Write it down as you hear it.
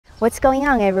What's going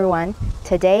on, everyone?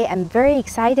 Today I'm very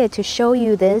excited to show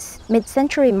you this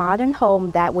mid-century modern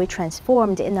home that we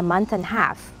transformed in a month and a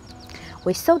half.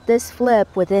 We sold this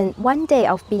flip within 1 day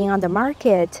of being on the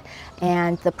market,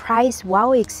 and the price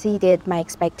well exceeded my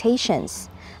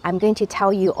expectations. I'm going to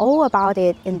tell you all about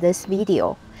it in this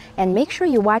video. And make sure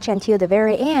you watch until the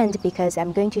very end because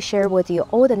I'm going to share with you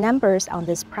all the numbers on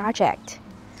this project.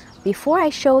 Before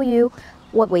I show you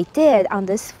what we did on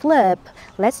this flip,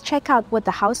 let's check out what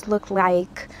the house looked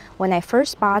like when I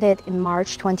first bought it in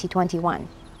March 2021.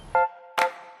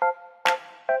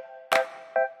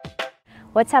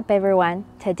 What's up, everyone?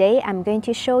 Today I'm going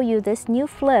to show you this new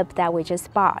flip that we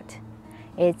just bought.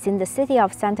 It's in the city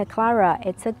of Santa Clara.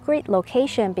 It's a great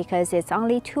location because it's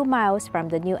only 2 miles from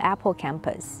the new Apple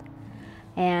campus.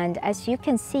 And as you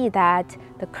can see that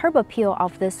the curb appeal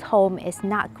of this home is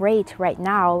not great right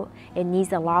now. It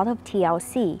needs a lot of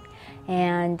TLC.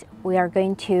 And we are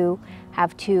going to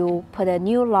have to put a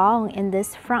new lawn in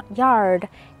this front yard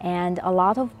and a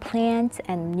lot of plants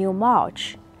and new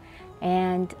mulch.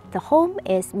 And the home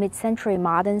is mid-century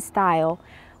modern style,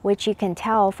 which you can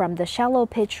tell from the shallow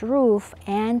pitch roof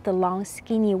and the long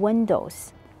skinny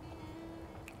windows.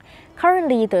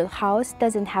 Currently, the house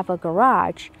doesn't have a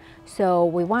garage, so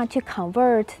we want to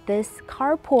convert this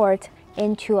carport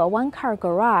into a one-car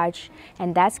garage,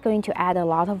 and that's going to add a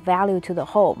lot of value to the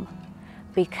home.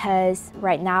 Because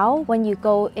right now, when you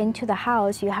go into the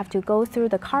house, you have to go through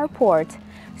the carport.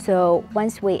 So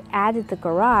once we added the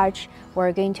garage,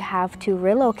 we're going to have to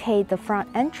relocate the front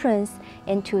entrance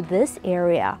into this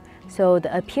area. So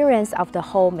the appearance of the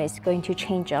home is going to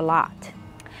change a lot.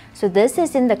 So this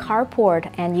is in the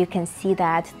carport, and you can see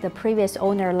that the previous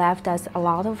owner left us a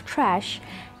lot of trash,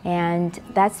 and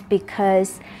that's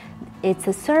because it's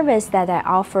a service that I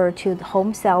offer to the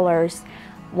home sellers.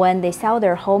 When they sell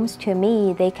their homes to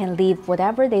me, they can leave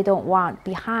whatever they don't want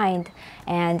behind,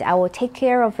 and I will take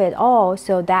care of it all,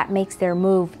 so that makes their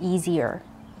move easier.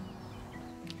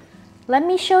 Let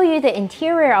me show you the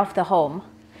interior of the home.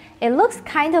 It looks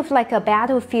kind of like a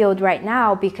battlefield right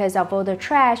now because of all the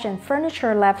trash and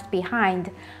furniture left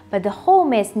behind, but the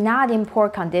home is not in poor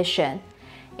condition.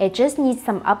 It just needs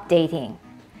some updating.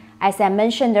 As I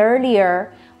mentioned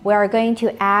earlier, we are going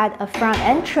to add a front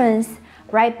entrance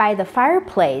right by the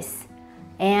fireplace.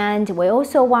 And we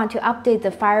also want to update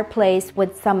the fireplace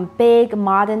with some big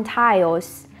modern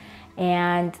tiles.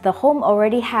 And the home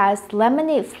already has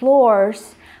laminate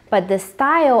floors, but the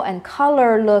style and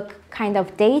color look kind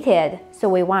of dated, so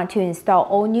we want to install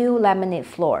all new laminate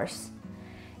floors.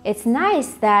 It's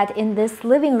nice that in this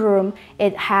living room,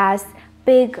 it has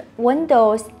big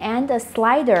windows and a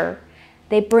slider.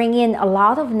 They bring in a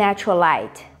lot of natural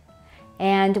light.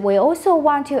 And we also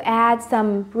want to add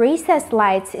some recessed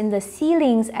lights in the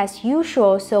ceilings as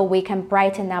usual so we can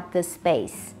brighten up the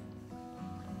space.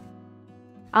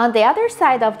 On the other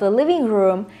side of the living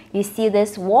room, you see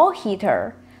this wall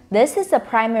heater. This is the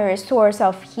primary source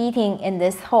of heating in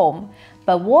this home,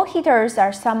 but wall heaters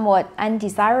are somewhat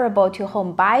undesirable to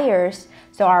home buyers,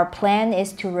 so our plan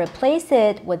is to replace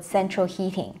it with central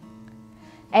heating.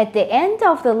 At the end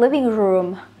of the living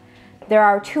room, there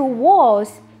are 2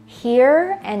 walls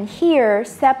here and here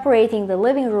separating the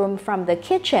living room from the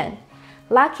kitchen.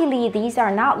 Luckily, these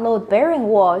are not load-bearing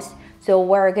walls, so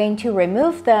we're going to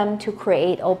remove them to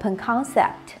create open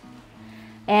concept.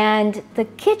 And the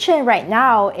kitchen right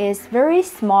now is very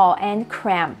small and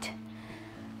cramped.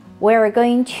 We're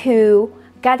going to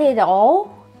gut it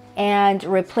all and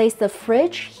replace the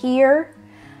fridge here,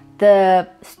 the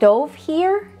stove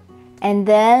here, and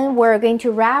then we're going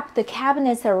to wrap the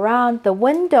cabinets around the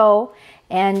window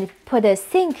and put a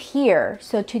sink here.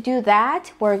 So to do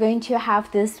that, we're going to have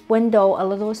this window a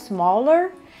little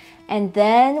smaller, and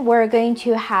then we're going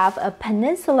to have a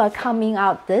peninsula coming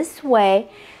out this way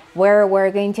where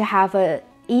we're going to have a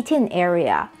eating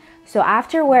area. So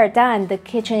after we're done, the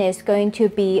kitchen is going to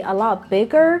be a lot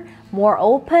bigger, more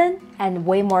open, and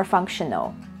way more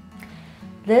functional.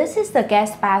 This is the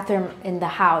guest bathroom in the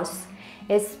house.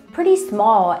 It's pretty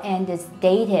small and it's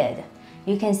dated.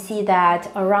 You can see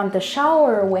that around the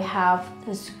shower we have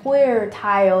the square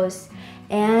tiles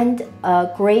and a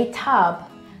gray tub.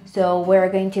 So we're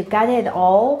going to gut it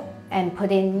all and put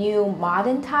in new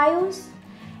modern tiles.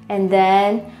 And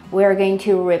then we're going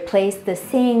to replace the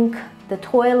sink, the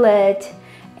toilet,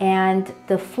 and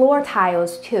the floor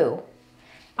tiles too.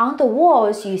 On the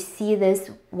walls, you see this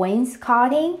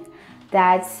wainscoting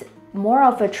that's more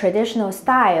of a traditional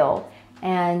style.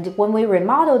 And when we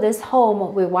remodel this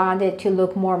home, we want it to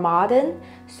look more modern,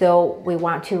 so we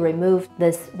want to remove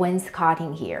this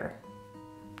wainscoting here.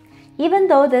 Even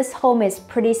though this home is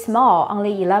pretty small,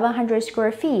 only 1,100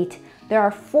 square feet, there are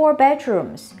 4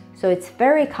 bedrooms, so it's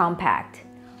very compact.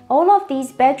 All of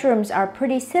these bedrooms are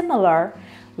pretty similar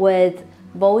with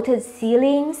vaulted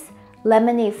ceilings,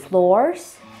 laminate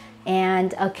floors,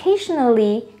 and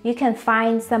occasionally you can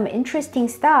find some interesting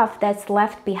stuff that's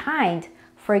left behind.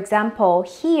 For example,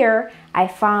 here I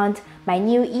found my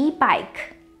new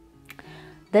e-bike.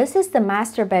 This is the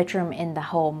master bedroom in the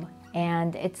home,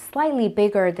 and it's slightly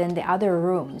bigger than the other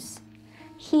rooms.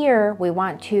 Here we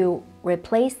want to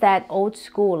replace that old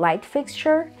school light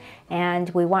fixture, and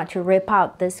we want to rip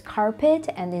out this carpet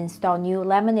and install new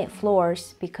laminate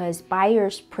floors because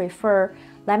buyers prefer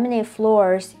laminate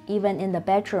floors even in the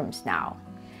bedrooms now.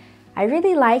 I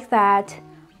really like that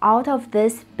out of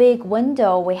this big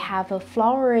window we have a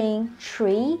flowering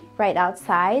tree right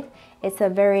outside. It's a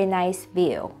very nice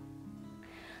view.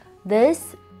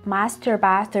 This master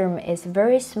bathroom is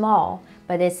very small,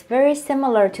 but it's very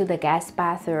similar to the guest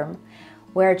bathroom.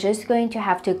 We're just going to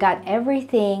have to gut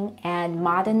everything and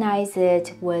modernize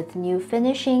it with new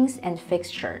finishings and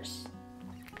fixtures.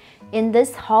 In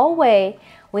this hallway,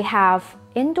 we have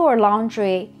indoor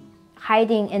laundry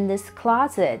hiding in this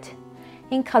closet.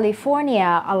 In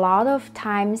California, a lot of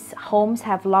times homes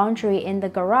have laundry in the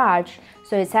garage,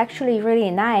 so it's actually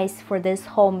really nice for this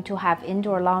home to have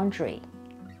indoor laundry.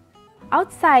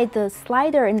 Outside the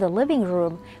slider in the living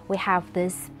room, we have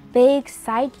this big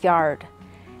side yard.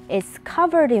 It's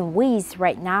covered in weeds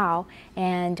right now,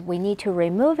 and we need to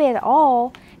remove it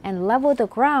all and level the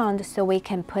ground so we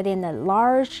can put in a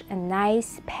large and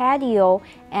nice patio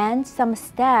and some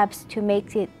steps to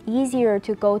make it easier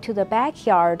to go to the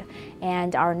backyard,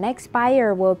 and our next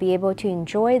buyer will be able to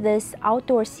enjoy this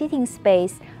outdoor seating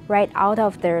space right out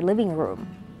of their living room.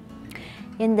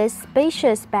 In this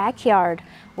spacious backyard,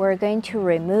 we're going to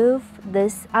remove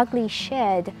this ugly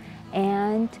shed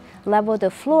and level the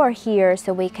floor here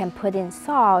so we can put in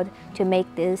sod to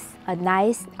make this a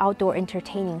nice outdoor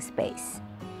entertaining space.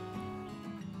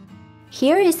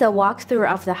 Here is a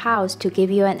walkthrough of the house to give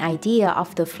you an idea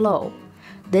of the flow.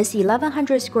 This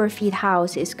 1,100 square feet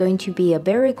house is going to be a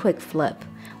very quick flip.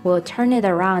 We'll turn it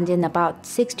around in about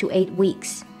 6 to 8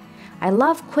 weeks. I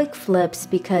love quick flips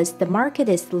because the market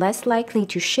is less likely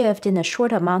to shift in a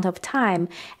short amount of time,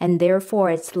 and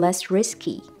therefore it's less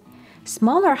risky.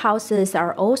 Smaller houses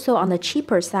are also on the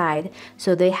cheaper side,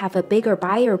 so they have a bigger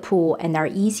buyer pool and are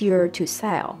easier to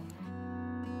sell.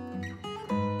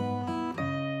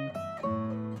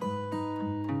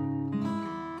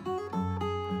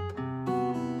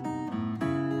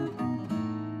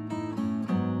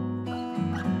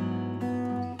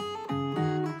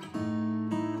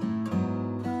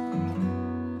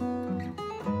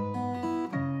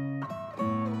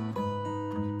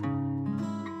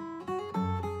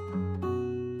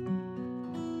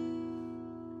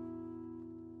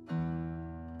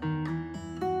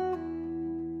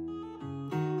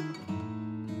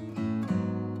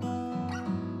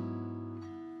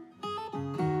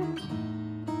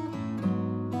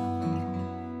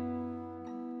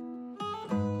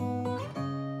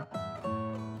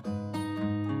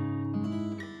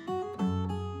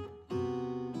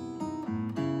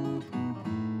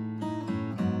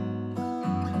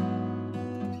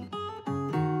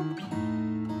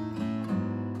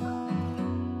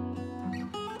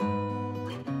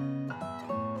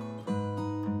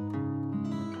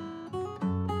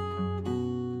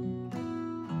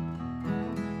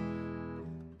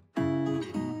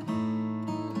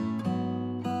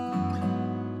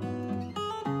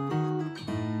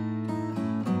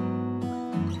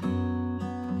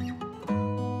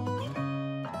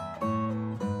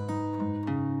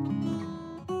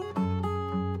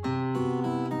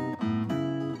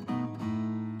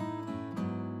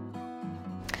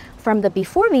 From the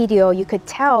before video, you could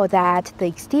tell that the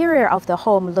exterior of the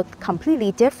home looked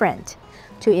completely different.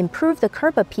 To improve the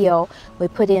curb appeal, we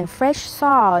put in fresh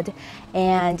sod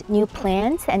and new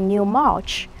plants and new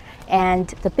mulch. And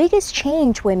the biggest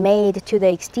change we made to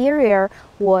the exterior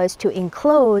was to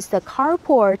enclose the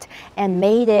carport and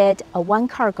made it a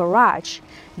one-car garage.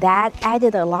 That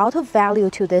added a lot of value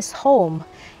to this home.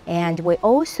 And we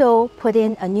also put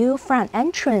in a new front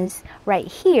entrance right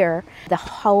here. The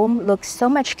home looks so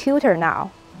much cuter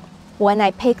now. When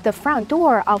I picked the front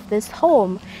door of this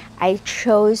home, I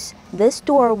chose this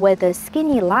door with a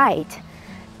skinny light.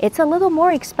 It's a little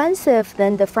more expensive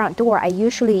than the front door I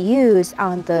usually use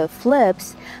on the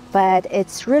flips, but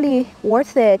it's really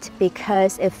worth it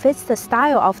because it fits the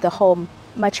style of the home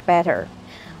much better.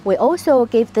 We also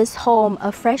gave this home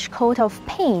a fresh coat of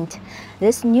paint.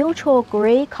 This neutral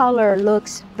gray color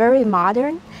looks very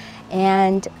modern,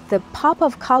 And the pop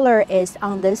of color is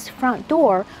on this front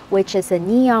door, which is a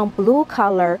neon blue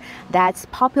color that's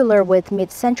popular with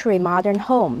mid-century modern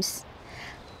homes.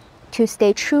 To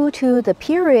stay true to the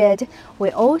period, we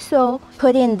also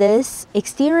put in this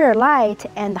exterior light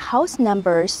and house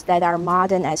numbers that are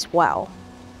modern as well.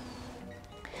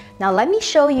 Now let me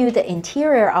show you the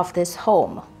interior of this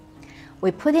home.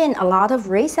 We put in a lot of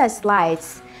recessed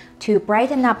lights to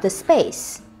brighten up the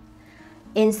space.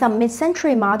 In some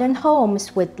mid-century modern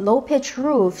homes with low-pitched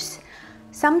roofs,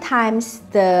 sometimes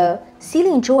the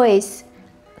ceiling joists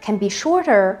can be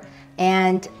shorter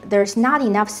and there's not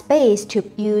enough space to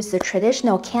use the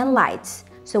traditional can lights.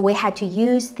 So we had to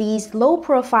use these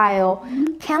low-profile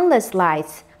canless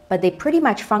lights, but they pretty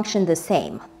much function the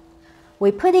same.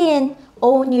 We put in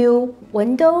all new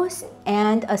windows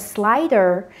and a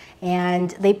slider,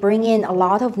 and they bring in a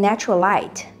lot of natural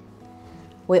light.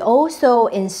 We also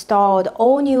installed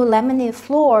all new laminate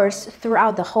floors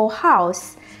throughout the whole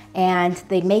house, and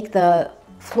they make the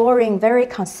flooring very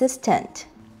consistent.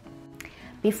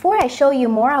 Before I show you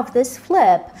more of this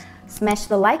flip, smash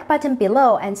the like button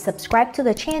below and subscribe to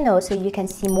the channel so you can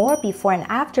see more before and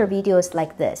after videos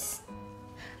like this.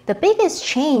 The biggest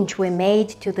change we made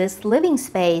to this living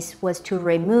space was to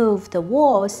remove the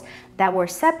walls that were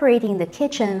separating the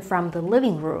kitchen from the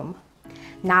living room.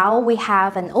 Now we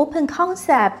have an open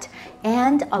concept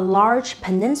and a large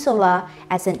peninsula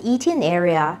as an eating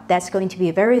area that's going to be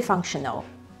very functional.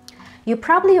 You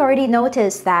probably already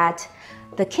noticed that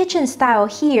the kitchen style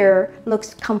here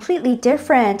looks completely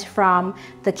different from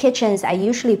the kitchens I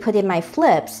usually put in my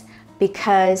flips,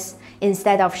 because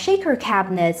instead of shaker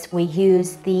cabinets, we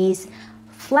use these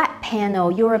flat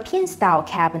panel European style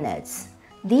cabinets.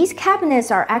 These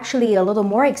cabinets are actually a little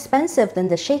more expensive than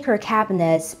the shaker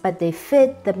cabinets, but they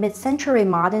fit the mid-century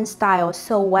modern style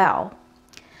so well.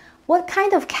 What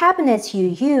kind of cabinets you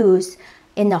use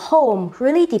in the home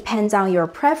really depends on your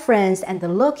preference and the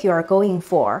look you are going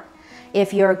for.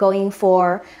 If you're going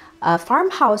for a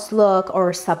farmhouse look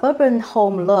or suburban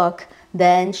home look,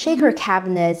 then shaker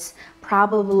cabinets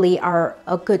probably are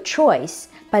a good choice.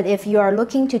 But if you are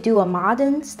looking to do a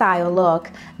modern style look,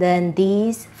 then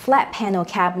these flat panel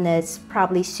cabinets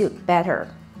probably suit better.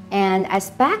 And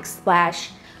as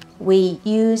backsplash, we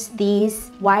use these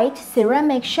white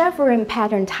ceramic chevron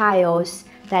pattern tiles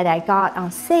that I got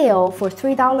on sale for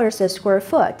 $3 a square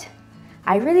foot.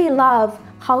 I really love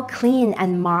how clean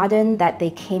and modern that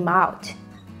they came out.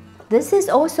 This is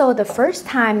also the first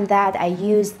time that I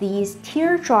use these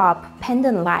teardrop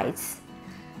pendant lights.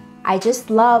 I just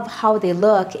love how they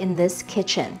look in this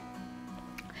kitchen.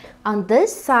 On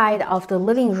this side of the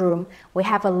living room, we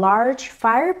have a large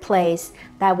fireplace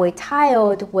that we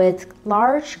tiled with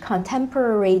large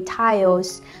contemporary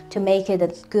tiles to make it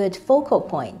a good focal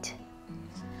point.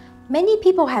 Many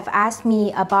people have asked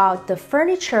me about the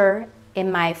furniture in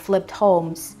my flipped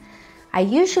homes. I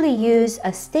usually use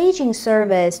a staging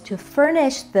service to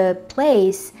furnish the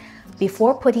place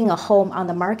before putting a home on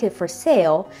the market for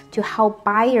sale to help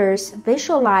buyers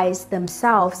visualize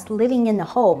themselves living in the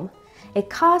home. It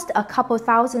cost a couple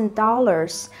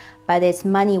 $1,000s, but it's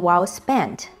money well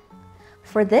spent.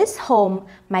 For this home,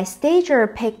 my stager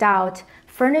picked out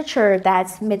furniture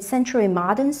that's mid-century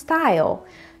modern style.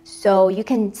 So you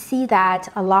can see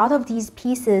that a lot of these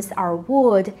pieces are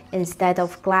wood instead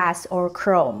of glass or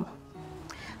chrome.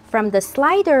 From the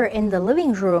slider in the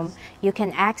living room, you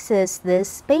can access this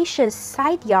spacious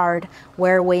side yard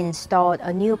where we installed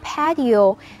a new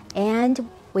patio and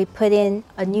we put in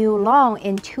a new lawn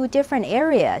in 2 different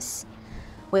areas.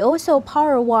 We also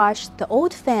power washed the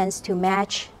old fence to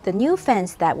match the new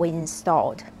fence that we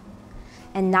installed.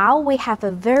 And now we have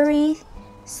a very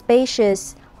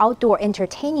spacious outdoor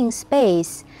entertaining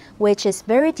space, which is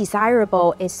very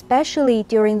desirable, especially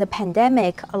during the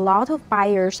pandemic. A lot of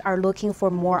buyers are looking for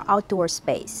more outdoor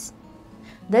space.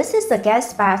 This is the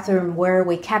guest bathroom where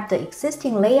we kept the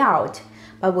existing layout,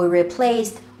 but we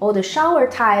replaced all the shower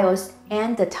tiles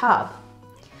and the tub.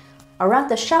 Around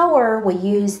the shower, we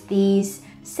used these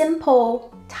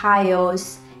simple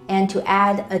tiles, and to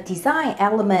add a design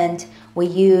element, we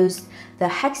used the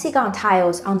hexagon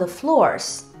tiles on the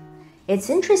floors. It's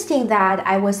interesting that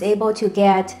I was able to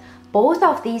get both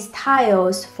of these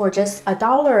tiles for just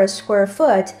 $1 a square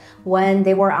foot when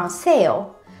they were on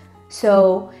sale.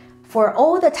 So for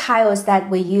all the tiles that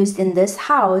we used in this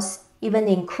house, even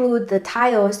include the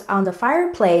tiles on the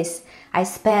fireplace, I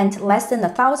spent less than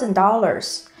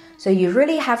 $1,000. So you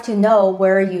really have to know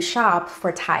where you shop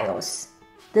for tiles.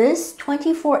 This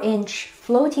 24-inch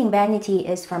floating vanity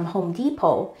is from Home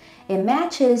Depot. It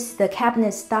matches the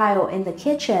cabinet style in the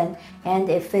kitchen and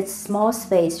it fits small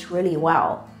space really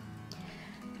well.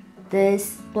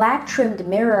 This black trimmed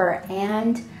mirror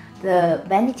and the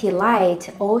vanity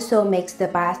light also makes the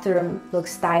bathroom look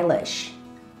stylish.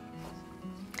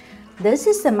 This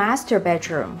is the master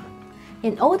bedroom.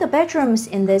 In all the bedrooms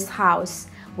in this house,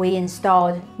 we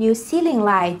installed new ceiling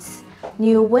lights,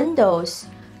 new windows,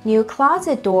 new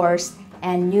closet doors,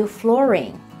 and new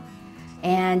flooring.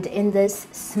 And in this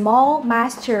small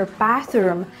master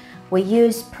bathroom, we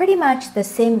use pretty much the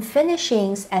same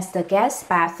finishings as the guest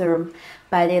bathroom,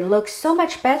 but it looks so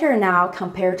much better now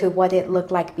compared to what it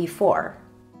looked like before.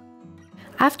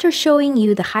 After showing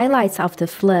you the highlights of the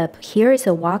flip, here is a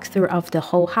walkthrough of the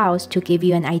whole house to give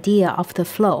you an idea of the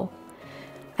flow.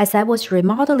 As I was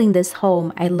remodeling this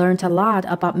home, I learned a lot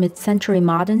about mid-century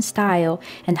modern style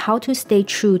and how to stay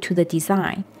true to the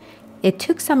design. It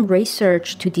took some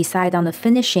research to decide on the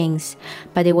finishings,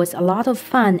 but it was a lot of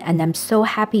fun and I'm so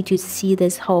happy to see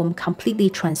this home completely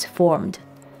transformed.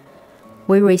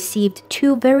 We received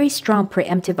 2 very strong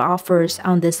preemptive offers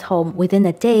on this home within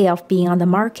a day of being on the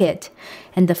market,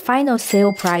 and the final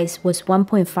sale price was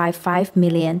 $1.55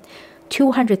 million,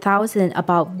 $200,000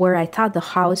 above where I thought the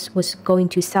house was going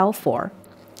to sell for.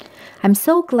 I'm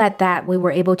so glad that we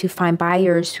were able to find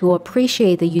buyers who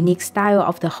appreciate the unique style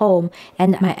of the home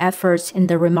and my efforts in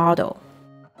the remodel.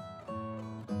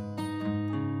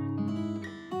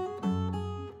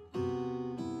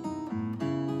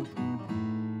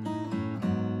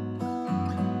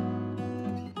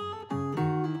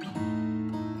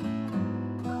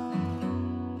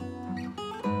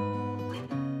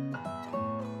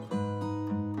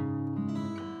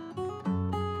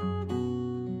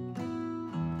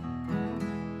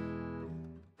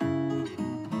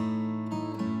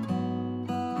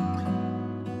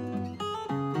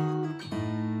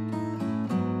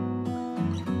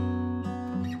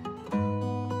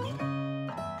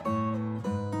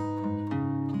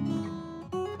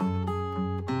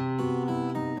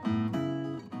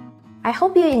 I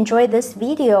hope you enjoyed this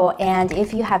video, and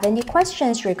if you have any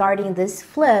questions regarding this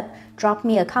flip, drop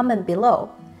me a comment below.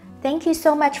 Thank you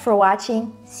so much for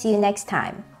watching. See you next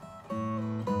time.